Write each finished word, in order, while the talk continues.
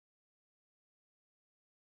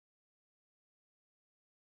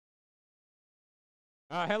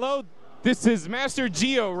Hello, this is Master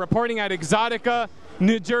Geo reporting at Exxxotica,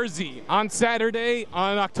 New Jersey on Saturday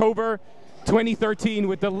on October 2013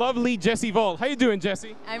 with the lovely Jessie Volt. How you doing,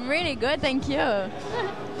 Jessie? I'm really good, thank you.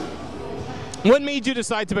 What made you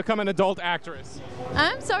decide to become an adult actress?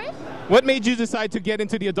 I'm sorry? What made you decide to get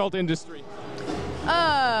into the adult industry?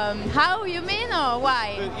 How you mean or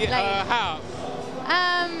why? How?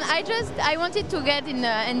 I wanted to get in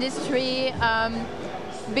the industry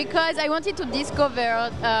because I wanted to discover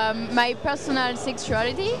my personal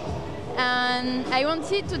sexuality, and I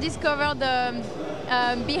wanted to discover the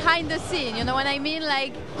behind the scene, you know what I mean?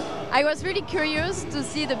 Like, I was really curious to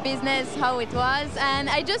see the business, how it was, and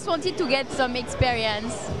I just wanted to get some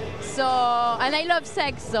experience. So, and I love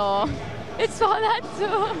sex, so it's for that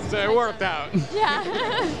too. So it worked out. Yeah.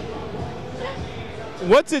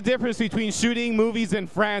 What's the difference between shooting movies in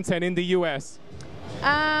France and in the US?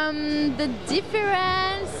 The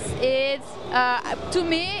difference is, to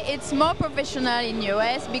me, it's more professional in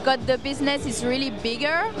US because the business is really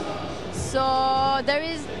bigger. So there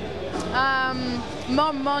is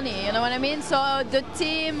more money, you know what I mean? So the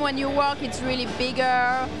team, when you work, it's really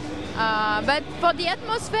bigger. But for the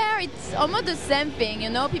atmosphere, it's almost the same thing, you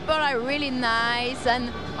know? People are really nice,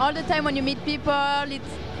 and all the time when you meet people,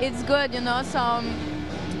 it's good, you know? So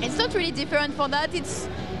it's not really different for that.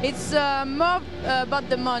 It's more about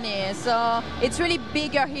the money. So it's really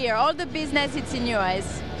bigger here. All the business, it's in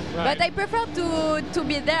US. Right. But I prefer to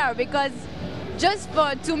be there because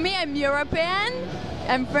to me, I'm European,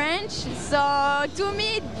 I'm French, so to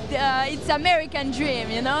me, it's American dream,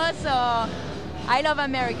 you know? So I love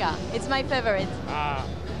America. It's my favorite.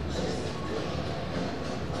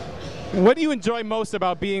 What do you enjoy most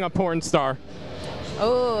about being a porn star?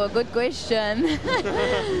 Oh, good question.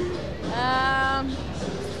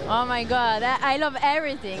 Oh my God, I love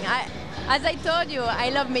everything. As I told you, I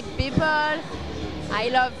love meet people. I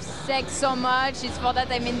love sex so much. It's for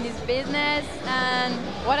that I'm in this business. And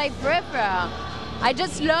what I prefer, I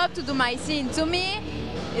just love to do my scene. To me,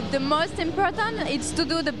 the most important is to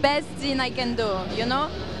do the best scene I can do, you know?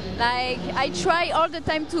 Like, I try all the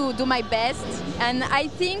time to do my best. And I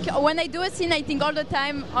think when I do a scene, I think all the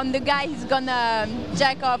time on the guy who's gonna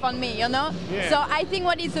jack off on me, you know? Yeah. So I think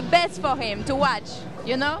what is the best for him to watch,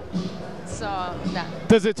 you know? So, yeah.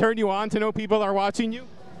 Does it turn you on to know people are watching you?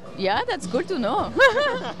 Yeah, that's cool to know.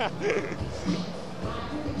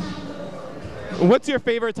 What's your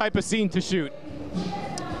favorite type of scene to shoot?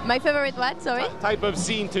 My favorite what? Sorry? Type of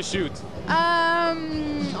scene to shoot.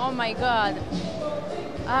 Oh my God.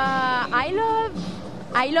 I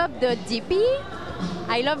love the DP.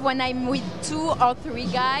 I love when I'm with 2 or 3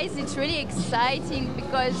 guys. It's really exciting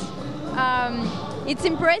because it's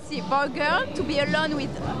impressive for a girl to be alone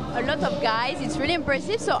with a lot of guys. It's really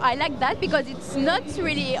impressive. So I like that because it's not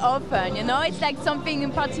really often, you know. It's like something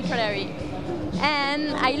in particular.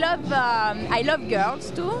 And I love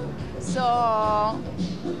girls too. So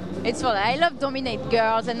it's for that. I love dominate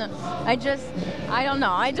girls, and I don't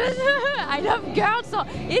know. I love girls, so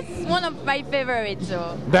it's one of my favorites.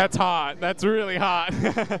 So. That's hot. That's really hot.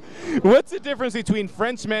 What's the difference between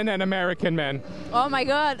French men and American men? Oh my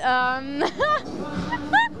God.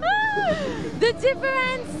 The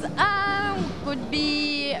difference would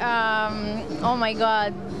be, oh my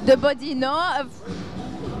God, the body, no?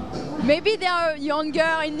 Maybe they are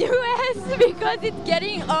younger in US because it's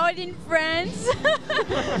getting old in France.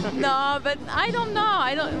 No, but I don't know.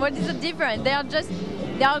 What is the difference? They are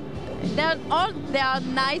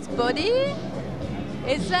nice body.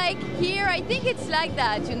 It's like here, I think it's like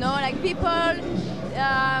that, you know, like people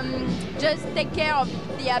just take care of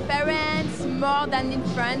the appearance more than in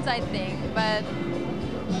France, I think. But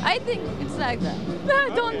I think it's like that.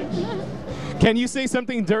 Can you say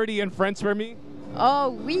something dirty in French for me?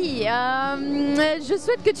 Oh oui, je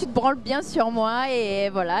souhaite que tu te branles bien sur moi et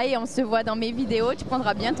voilà, et on se voit dans mes vidéos, tu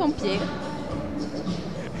prendras bien ton pied.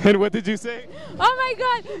 And what did you say? Oh my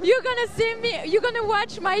God, you're gonna see me, you're gonna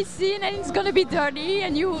watch my scene and it's gonna be dirty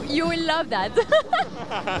and you will love that.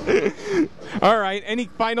 All right, any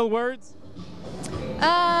final words?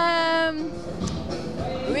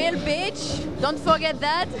 Real bitch, don't forget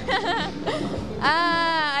that.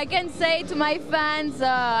 I can say to my fans,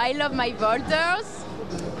 I love my Volters,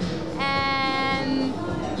 and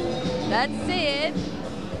that's it.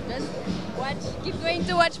 Just keep going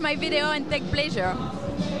to watch my video and take pleasure.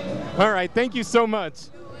 All right, thank you so much.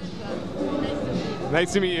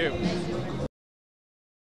 Nice to meet you.